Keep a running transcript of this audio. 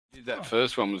That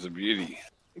first one was a beauty.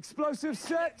 Explosive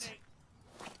set.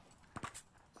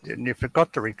 And you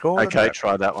forgot to record Okay, it.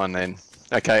 try that one then.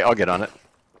 Okay, I'll get on it.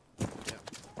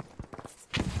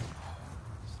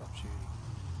 Stop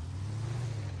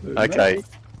shooting. Okay.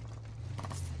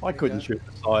 I couldn't shoot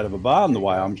the side of a barn the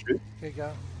way I'm shooting. Keep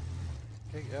going.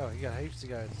 Oh, you got heaps to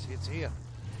go. It's here.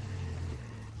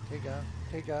 Keep going.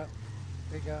 Keep going.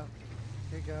 Keep going.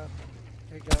 Keep going.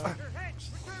 Keep going.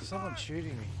 Someone's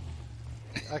shooting me.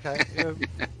 Okay.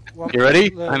 You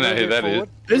ready? I know who that is.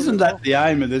 Isn't that the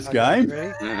aim of this game?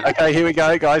 Ready? Okay, here we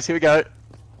go, guys. Here we go.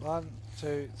 1,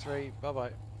 2, 3. Bye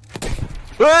bye.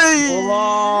 Whee!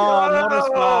 Oh, not as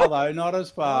far though. Not as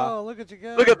far. Oh, look at you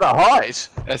go. Look at the height.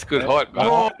 That's good height, bud.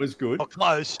 Oh, it was good. Oh,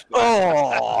 close.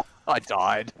 Oh, I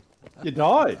died. You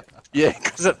died. Yeah,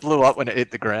 because it blew up when it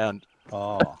hit the ground.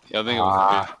 Oh. Yeah, I think it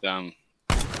was a bit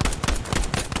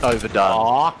Overdone.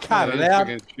 Oh, cut it out.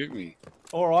 Shoot me.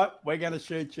 All right, we're going to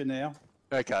shoot you now.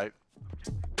 Okay.